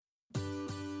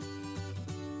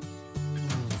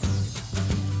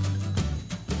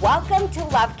Welcome to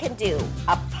Love Can Do,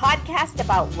 a podcast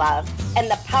about love and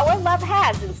the power love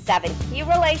has in 7 key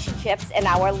relationships in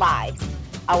our lives: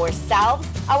 ourselves,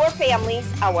 our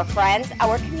families, our friends,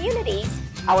 our communities,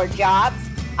 our jobs,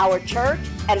 our church,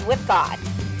 and with God.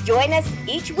 Join us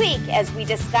each week as we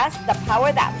discuss the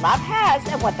power that love has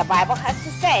and what the Bible has to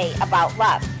say about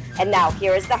love. And now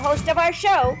here is the host of our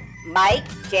show, Mike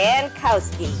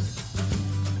Jankowski.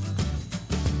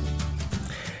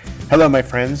 Hello, my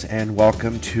friends, and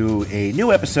welcome to a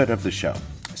new episode of the show.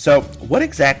 So, what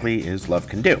exactly is Love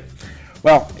Can Do?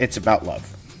 Well, it's about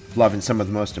love. Love in some of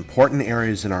the most important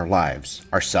areas in our lives: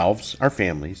 ourselves, our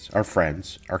families, our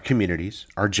friends, our communities,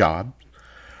 our job,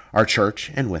 our church,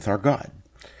 and with our God.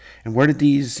 And where did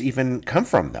these even come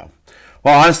from, though?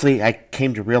 Well, honestly, I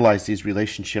came to realize these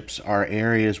relationships are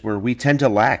areas where we tend to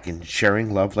lack in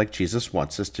sharing love like Jesus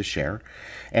wants us to share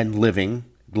and living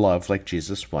love like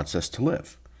Jesus wants us to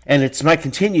live. And it's my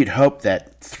continued hope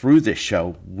that through this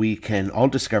show, we can all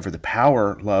discover the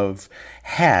power love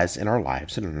has in our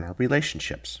lives and in our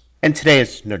relationships. And today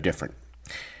is no different.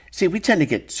 See, we tend to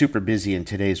get super busy in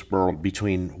today's world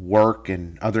between work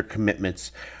and other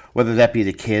commitments, whether that be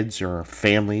the kids or our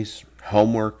families,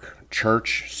 homework,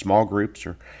 church, small groups,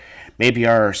 or maybe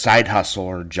our side hustle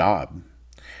or job.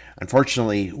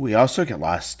 Unfortunately, we also get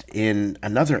lost in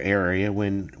another area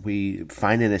when we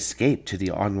find an escape to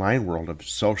the online world of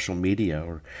social media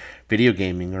or video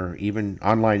gaming or even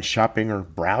online shopping or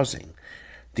browsing.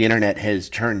 The internet has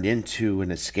turned into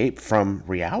an escape from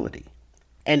reality.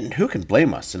 And who can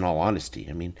blame us, in all honesty?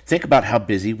 I mean, think about how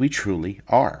busy we truly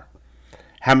are.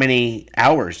 How many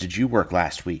hours did you work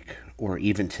last week or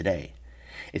even today?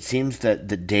 It seems that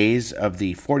the days of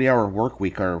the 40-hour work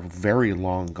week are very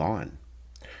long gone.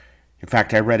 In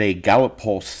fact, I read a Gallup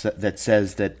poll that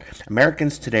says that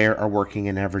Americans today are working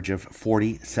an average of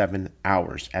 47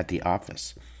 hours at the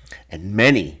office, and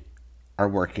many are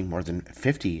working more than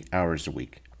 50 hours a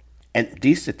week. And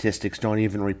these statistics don't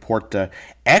even report the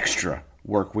extra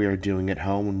work we are doing at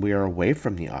home when we are away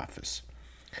from the office.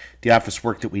 The office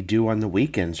work that we do on the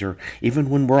weekends, or even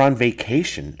when we're on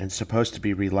vacation and supposed to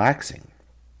be relaxing.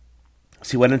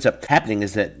 See, what ends up happening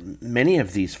is that many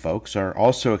of these folks are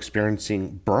also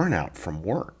experiencing burnout from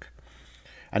work.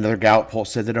 Another Gallup poll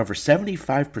said that over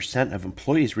 75% of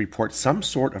employees report some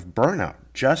sort of burnout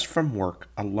just from work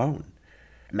alone.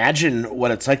 Imagine what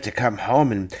it's like to come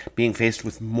home and being faced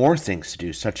with more things to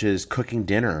do, such as cooking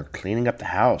dinner, cleaning up the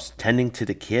house, tending to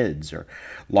the kids, or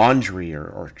laundry,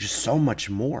 or just so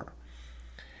much more.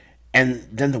 And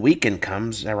then the weekend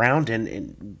comes around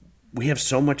and we have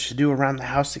so much to do around the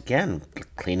house again: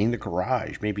 cleaning the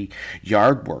garage, maybe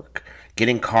yard work,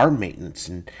 getting car maintenance,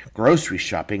 and grocery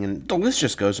shopping, and the list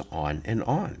just goes on and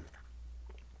on.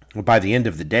 Well, by the end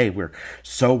of the day, we're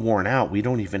so worn out, we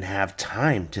don't even have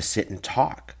time to sit and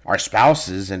talk. Our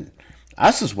spouses, and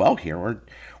us as well here,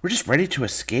 we're just ready to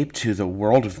escape to the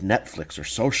world of Netflix or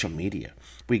social media.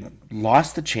 We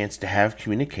lost the chance to have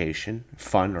communication,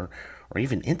 fun, or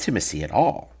even intimacy at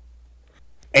all.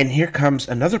 And here comes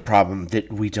another problem that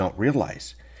we don't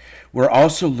realize. We're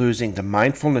also losing the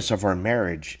mindfulness of our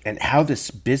marriage and how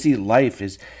this busy life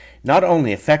is not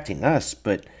only affecting us,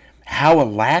 but how a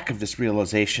lack of this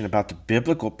realization about the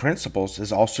biblical principles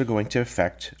is also going to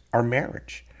affect our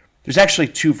marriage. There's actually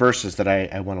 2 verses that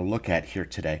I want to look at here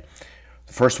today.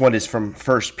 The first one is from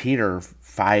 1 Peter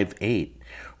 5:8,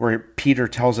 where Peter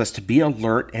tells us to be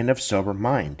alert and of sober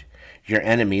mind. Your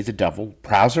enemy, the devil,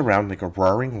 prowls around like a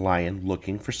roaring lion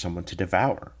looking for someone to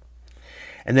devour.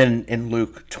 And then in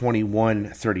Luke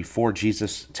 21:34,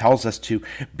 Jesus tells us to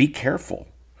be careful,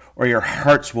 or your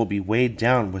hearts will be weighed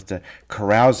down with the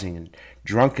carousing and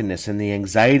drunkenness and the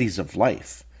anxieties of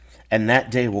life, and that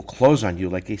day will close on you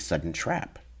like a sudden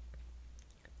trap.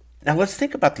 Now let's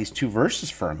think about these 2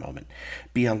 verses for a moment.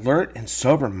 Be alert and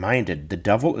sober-minded. The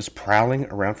devil is prowling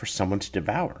around for someone to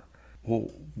devour.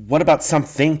 Well, what about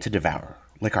something to devour,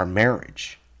 like our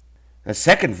marriage? The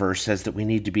second verse says that we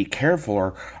need to be careful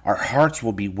or our hearts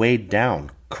will be weighed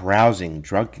down: carousing,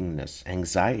 drunkenness,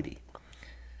 anxiety.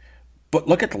 But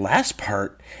look at the last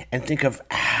part and think of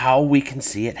how we can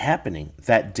see it happening.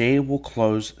 That day will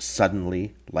close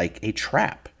suddenly like a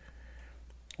trap.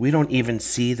 We don't even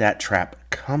see that trap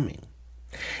coming.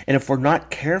 And if we're not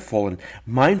careful and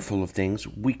mindful of things,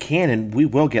 we can and we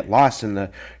will get lost in the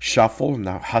shuffle and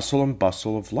the hustle and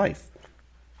bustle of life,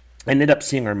 and end up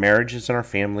seeing our marriages and our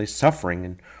families suffering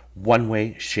in one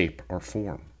way, shape, or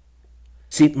form.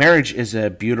 See, marriage is a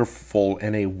beautiful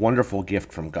and a wonderful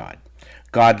gift from God.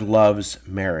 God loves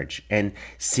marriage and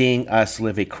seeing us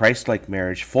live a Christ-like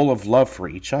marriage full of love for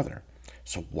each other.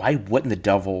 So why wouldn't the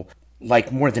devil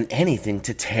like more than anything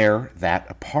to tear that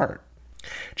apart?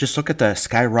 Just look at the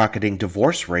skyrocketing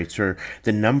divorce rates or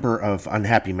the number of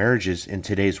unhappy marriages in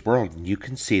today's world, and you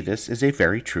can see this is a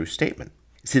very true statement.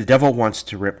 See, the devil wants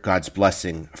to rip God's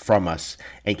blessing from us,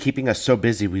 and keeping us so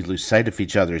busy we lose sight of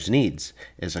each other's needs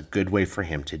is a good way for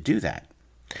him to do that.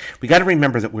 We got to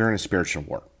remember that we're in a spiritual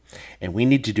war, and we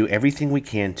need to do everything we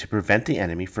can to prevent the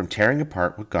enemy from tearing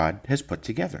apart what God has put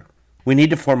together. We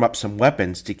need to form up some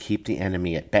weapons to keep the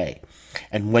enemy at bay.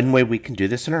 And one way we can do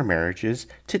this in our marriage is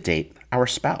to date our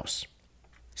spouse.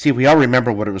 See, we all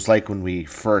remember what it was like when we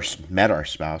first met our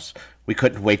spouse. We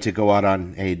couldn't wait to go out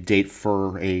on a date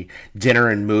for a dinner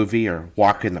and movie or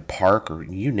walk in the park or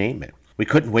you name it. We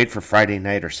couldn't wait for Friday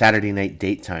night or Saturday night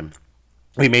date time.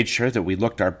 We made sure that we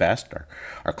looked our best,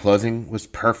 our clothing was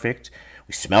perfect,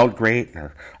 we smelled great, and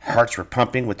our hearts were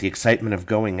pumping with the excitement of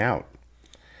going out.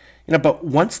 But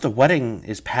once the wedding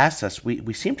is past us,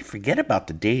 we seem to forget about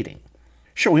the dating.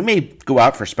 Sure, we may go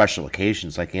out for special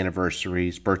occasions like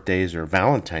anniversaries, birthdays, or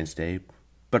Valentine's Day,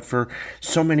 but for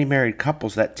so many married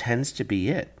couples, that tends to be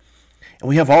it. And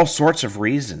we have all sorts of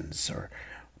reasons, or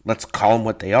let's call them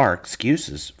what they are,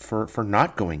 excuses for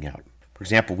not going out. For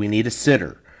example, we need a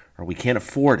sitter, or we can't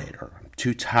afford it, or I'm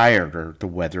too tired, or the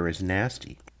weather is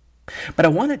nasty. But I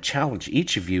want to challenge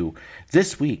each of you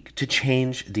this week to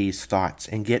change these thoughts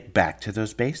and get back to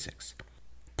those basics.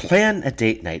 Plan a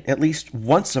date night at least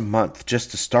once a month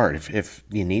just to start if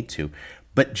you need to,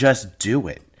 but just do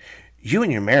it. You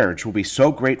and your marriage will be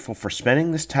so grateful for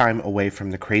spending this time away from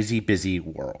the crazy busy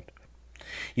world.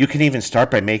 You can even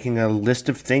start by making a list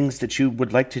of things that you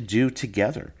would like to do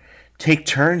together. Take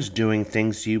turns doing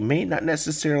things you may not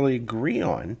necessarily agree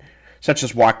on, such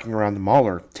as walking around the mall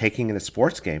or taking in a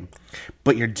sports game,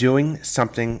 but you're doing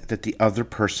something that the other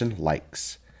person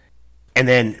likes. And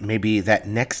then maybe that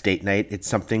next date night, it's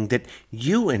something that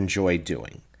you enjoy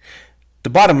doing.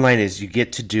 The bottom line is you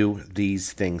get to do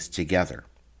these things together.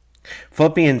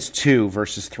 Philippians 2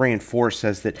 verses 3 and 4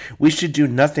 says that we should do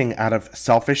nothing out of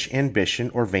selfish ambition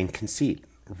or vain conceit.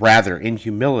 Rather, in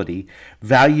humility,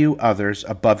 value others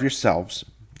above yourselves,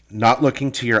 not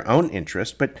looking to your own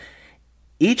interest, but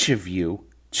each of you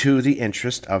to the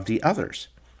interest of the others.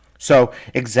 So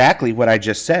exactly what I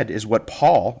just said is what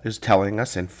Paul is telling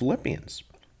us in Philippians.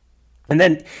 And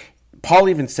then Paul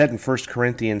even said in 1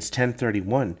 Corinthians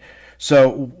 10:31,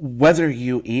 so whether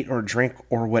you eat or drink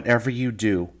or whatever you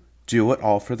do it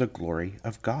all for the glory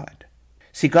of God.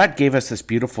 See, God gave us this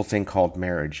beautiful thing called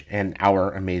marriage and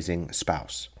our amazing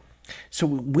spouse. So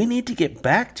we need to get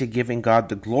back to giving God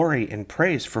the glory and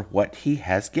praise for what he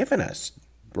has given us,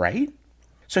 right?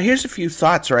 So here's a few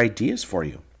thoughts or ideas for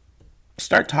you.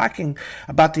 Start talking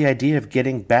about the idea of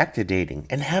getting back to dating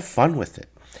and have fun with it.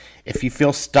 If you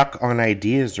feel stuck on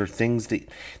ideas or things that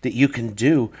you can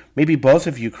do, maybe both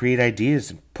of you create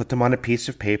ideas and put them on a piece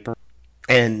of paper.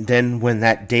 And then when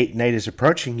that date night is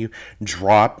approaching, you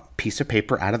draw a piece of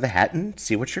paper out of the hat and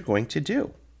see what you're going to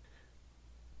do.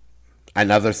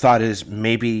 Another thought is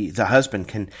maybe the husband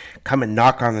can come and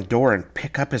knock on the door and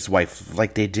pick up his wife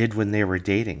like they did when they were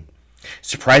dating.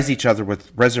 Surprise each other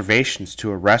with reservations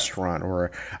to a restaurant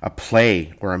or a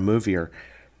play or a movie or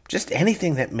just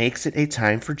anything that makes it a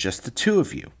time for just the two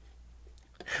of you.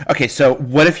 Okay, so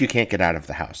what if you can't get out of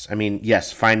the house? I mean,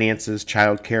 yes, finances,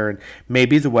 childcare, and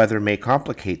maybe the weather may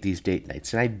complicate these date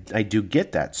nights, and I do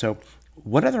get that. So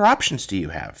what other options do you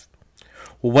have?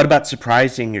 Well, what about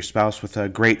surprising your spouse with a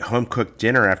great home-cooked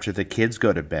dinner after the kids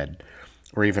go to bed?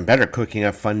 Or even better, cooking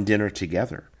a fun dinner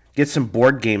together. Get some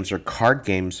board games or card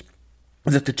games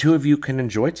that the two of you can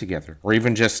enjoy together, or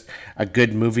even just a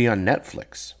good movie on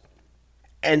Netflix.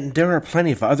 And there are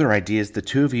plenty of other ideas the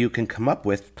two of you can come up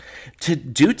with to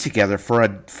do together for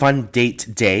a fun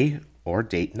date day or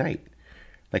date night,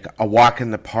 like a walk in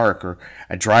the park or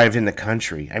a drive in the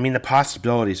country. I mean, the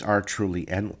possibilities are truly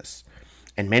endless.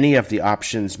 And many of the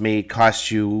options may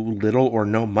cost you little or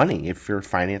no money if your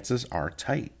finances are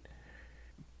tight.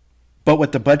 But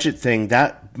with the budget thing,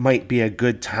 that might be a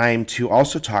good time to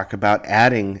also talk about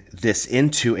adding this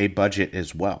into a budget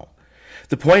as well.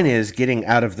 The point is getting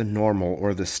out of the normal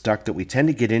or the stuck that we tend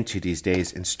to get into these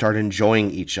days and start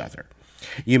enjoying each other.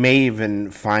 You may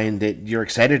even find that you're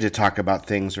excited to talk about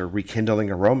things or rekindling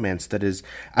a romance that is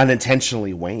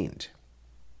unintentionally waned.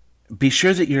 Be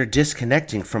sure that you're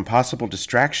disconnecting from possible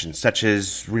distractions, such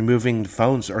as removing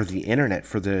phones or the internet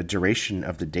for the duration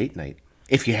of the date night.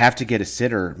 If you have to get a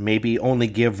sitter, maybe only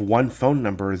give one phone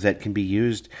number that can be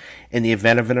used in the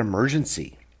event of an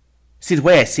emergency. See, the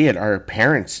way I see it, our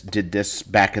parents did this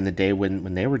back in the day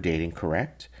when they were dating,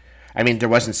 correct? I mean, there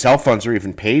wasn't cell phones or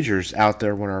even pagers out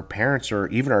there when our parents or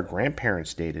even our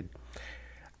grandparents dated.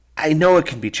 I know it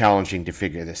can be challenging to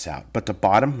figure this out, but the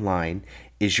bottom line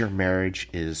is your marriage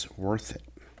is worth it.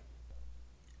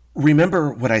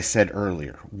 Remember what I said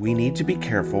earlier. We need to be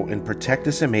careful and protect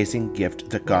this amazing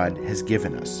gift that God has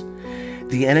given us.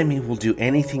 The enemy will do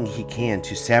anything he can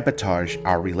to sabotage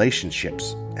our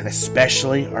relationships, and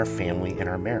especially our family and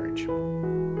our marriage.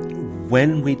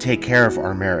 When we take care of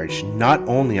our marriage, not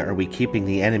only are we keeping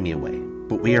the enemy away,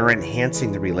 but we are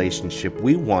enhancing the relationship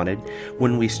we wanted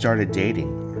when we started dating,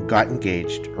 or got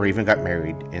engaged, or even got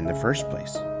married in the first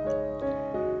place.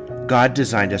 God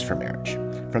designed us for marriage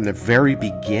from the very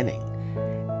beginning.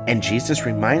 And Jesus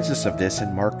reminds us of this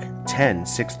in Mark 10,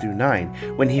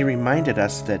 6-9, when he reminded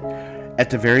us that at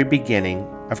the very beginning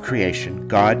of creation,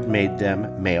 God made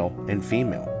them male and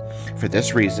female. For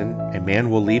this reason, a man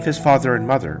will leave his father and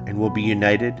mother and will be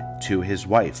united to his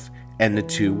wife, and the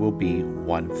two will be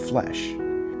one flesh.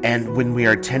 And when we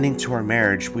are tending to our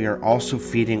marriage, we are also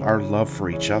feeding our love for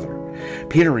each other.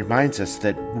 Peter reminds us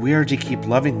that we are to keep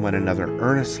loving one another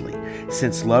earnestly,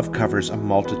 since love covers a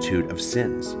multitude of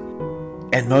sins.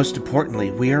 And most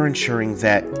importantly, we are ensuring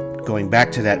that, going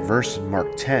back to that verse in Mark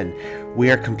 10,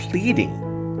 we are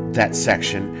completing that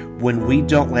section when we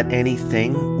don't let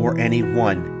anything or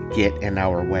anyone get in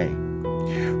our way.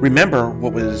 Remember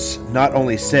what was not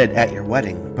only said at your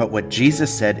wedding, but what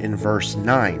Jesus said in verse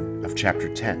 9 of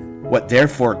chapter 10. What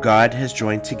therefore God has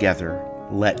joined together,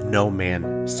 let no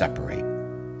man separate.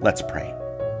 Let's pray.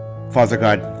 Father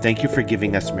God, thank you for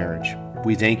giving us marriage.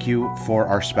 We thank you for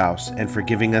our spouse and for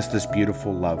giving us this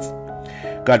beautiful love.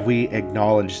 God, we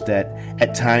acknowledge that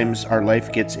at times our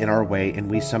life gets in our way and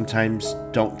we sometimes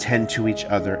don't tend to each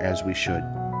other as we should.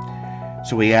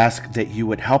 So we ask that you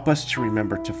would help us to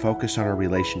remember to focus on our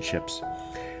relationships,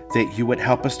 that you would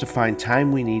help us to find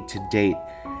time we need to date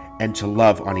and to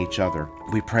love on each other.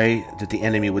 We pray that the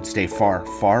enemy would stay far,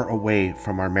 far away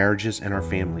from our marriages and our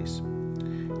families.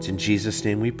 It's in Jesus'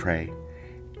 name we pray.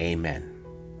 Amen.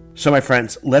 So my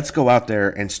friends, let's go out there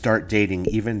and start dating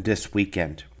even this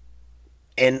weekend.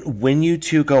 And when you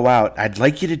two go out, I'd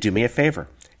like you to do me a favor.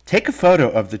 Take a photo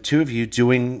of the two of you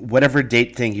doing whatever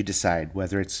date thing you decide,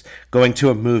 whether it's going to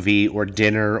a movie or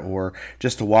dinner or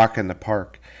just a walk in the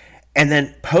park, and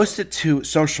then post it to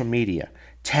social media,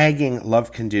 tagging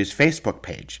Love Can Do's Facebook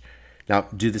page. Now,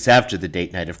 do this after the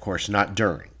date night, of course, not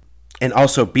during. And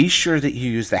also be sure that you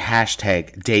use the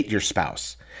hashtag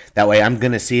 #DateYourSpouse. That way I'm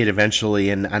going to see it eventually,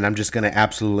 and I'm just going to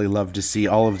absolutely love to see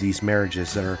all of these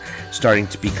marriages that are starting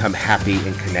to become happy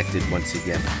and connected once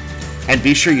again. And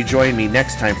be sure you join me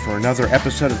next time for another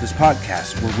episode of this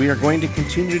podcast where we are going to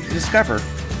continue to discover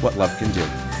what love can do.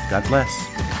 God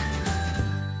bless.